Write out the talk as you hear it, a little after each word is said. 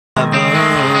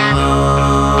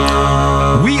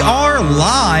We are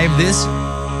live this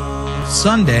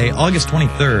Sunday, August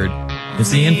 23rd. It's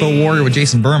the Infowarrior with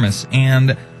Jason Bermas,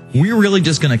 and we're really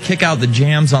just going to kick out the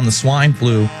jams on the swine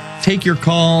flu, take your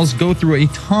calls, go through a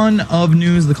ton of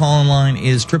news. The call-in line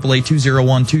is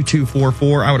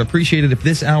 888-201-2244. I would appreciate it if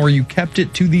this hour you kept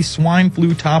it to the swine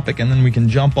flu topic, and then we can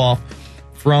jump off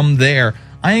from there.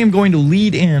 I am going to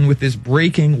lead in with this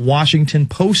breaking Washington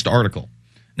Post article.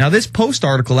 Now, this Post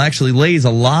article actually lays a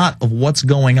lot of what's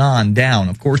going on down.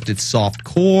 Of course, it's soft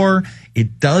core.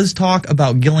 It does talk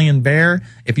about Guillain-Barré.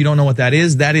 If you don't know what that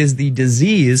is the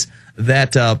disease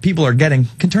that people are getting,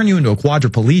 can turn you into a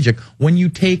quadriplegic when you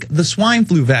take the swine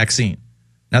flu vaccine.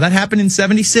 Now, that happened in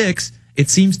 1976. It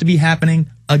seems to be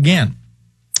happening again.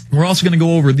 We're also going to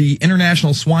go over the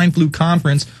International Swine Flu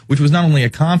Conference, which was not only a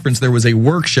conference, there was a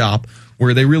workshop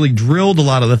where they really drilled a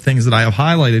lot of the things that I have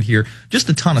highlighted here. Just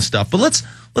a ton of stuff. But let's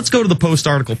go to the Post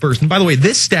article first. And by the way,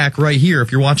 this stack right here,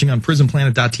 if you're watching on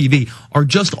prisonplanet.tv, are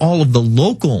just all of the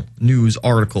local news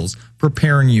articles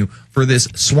preparing you for this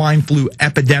swine flu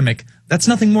epidemic. That's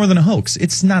nothing more than a hoax.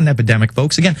 It's not an epidemic,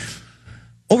 folks. Again,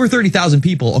 over 30,000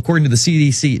 people, according to the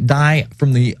CDC, die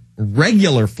from the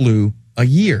regular flu a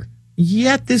year.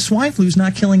 Yet this swine flu is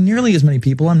not killing nearly as many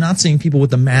people. I'm not seeing people with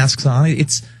the masks on.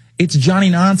 It's Johnny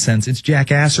nonsense. It's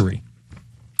jackassery.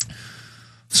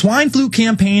 Swine flu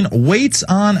campaign waits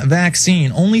on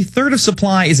vaccine. Only third of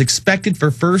supply is expected for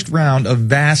first round of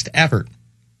vast effort.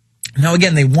 Now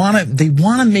again, they want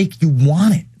to make you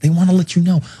want it. They want to let you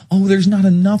know, oh, there's not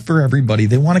enough for everybody.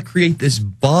 They want to create this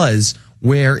buzz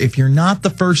where if you're not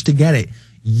the first to get it,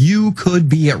 you could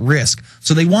be at risk.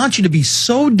 So they want you to be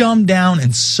so dumbed down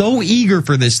and so eager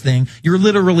for this thing, you're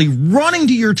literally running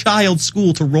to your child's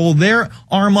school to roll their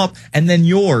arm up and then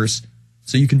yours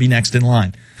so you can be next in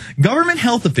line. Government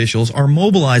health officials are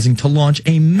mobilizing to launch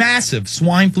a massive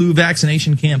swine flu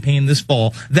vaccination campaign this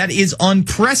fall that is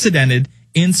unprecedented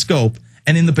in scope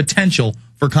and in the potential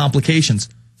for complications.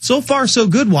 So far, so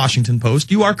good, Washington Post.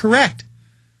 You are correct.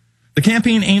 The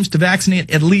campaign aims to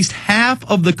vaccinate at least half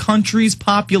of the country's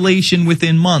population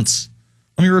within months.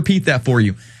 Let me repeat that for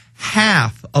you.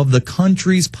 Half of the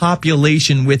country's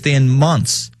population within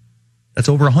months. That's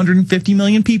over 150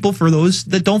 million people for those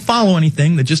that don't follow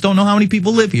anything, that just don't know how many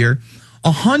people live here.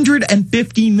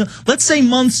 150 million. Let's say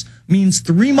months means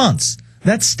 3 months.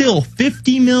 That's still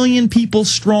 50 million people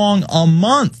strong a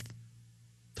month.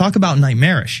 Talk about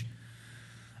nightmarish.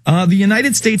 The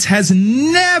United States has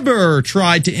never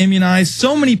tried to immunize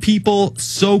so many people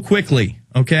so quickly,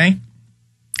 okay?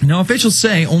 Now, officials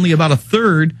say only about a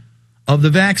third of the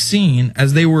vaccine,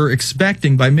 as they were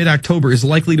expecting by mid-October, is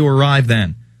likely to arrive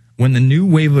then, when the new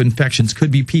wave of infections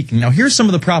could be peaking. Now, here's some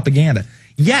of the propaganda.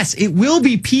 Yes, it will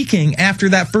be peaking after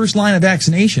that first line of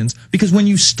vaccinations, because when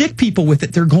you stick people with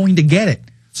it, they're going to get it.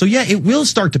 So, yeah, it will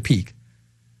start to peak.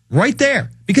 Right there.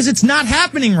 Because it's not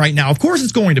happening right now. Of course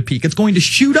it's going to peak. It's going to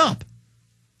shoot up.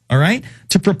 All right?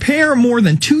 To prepare more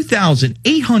than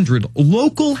 2,800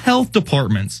 local health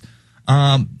departments,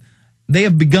 they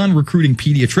have begun recruiting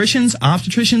pediatricians,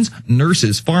 obstetricians,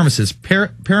 nurses, pharmacists,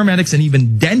 paramedics, and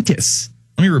even dentists.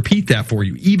 Let me repeat that for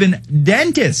you. Even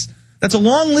dentists. That's a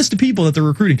long list of people that they're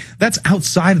recruiting. That's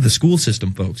outside of the school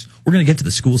system, folks. We're going to get to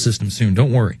the school system soon.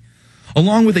 Don't worry.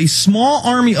 Along with a small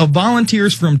army of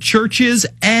volunteers from churches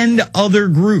and other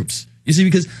groups. You see,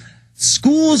 because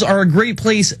schools are a great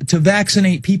place to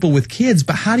vaccinate people with kids,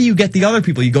 but how do you get the other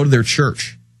people? You go to their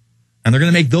church. And they're going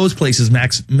to make those places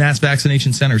mass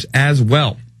vaccination centers as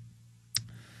well.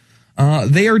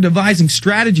 They are devising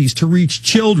strategies to reach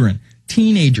children,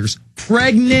 teenagers,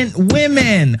 pregnant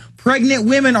women. Pregnant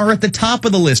women are at the top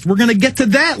of the list. We're going to get to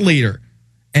that later.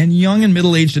 And young and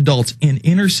middle-aged adults in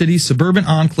inner cities, suburban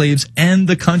enclaves, and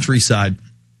the countryside.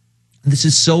 This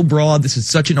is so broad. This is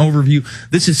such an overview.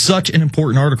 This is such an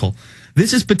important article.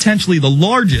 This is potentially the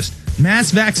largest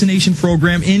mass vaccination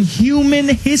program in human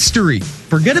history.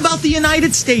 Forget about the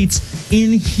United States,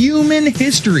 in human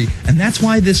history. And that's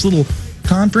why this little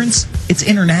conference, it's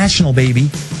international, baby.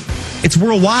 It's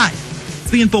worldwide.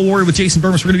 It's the Infowarrior with Jason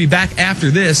Bermas. We're going to be back after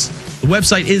this. The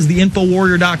website is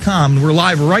theinfowarrior.com, and we're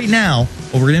live right now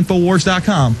over at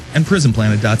Infowars.com and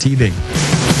prisonplanet.tv.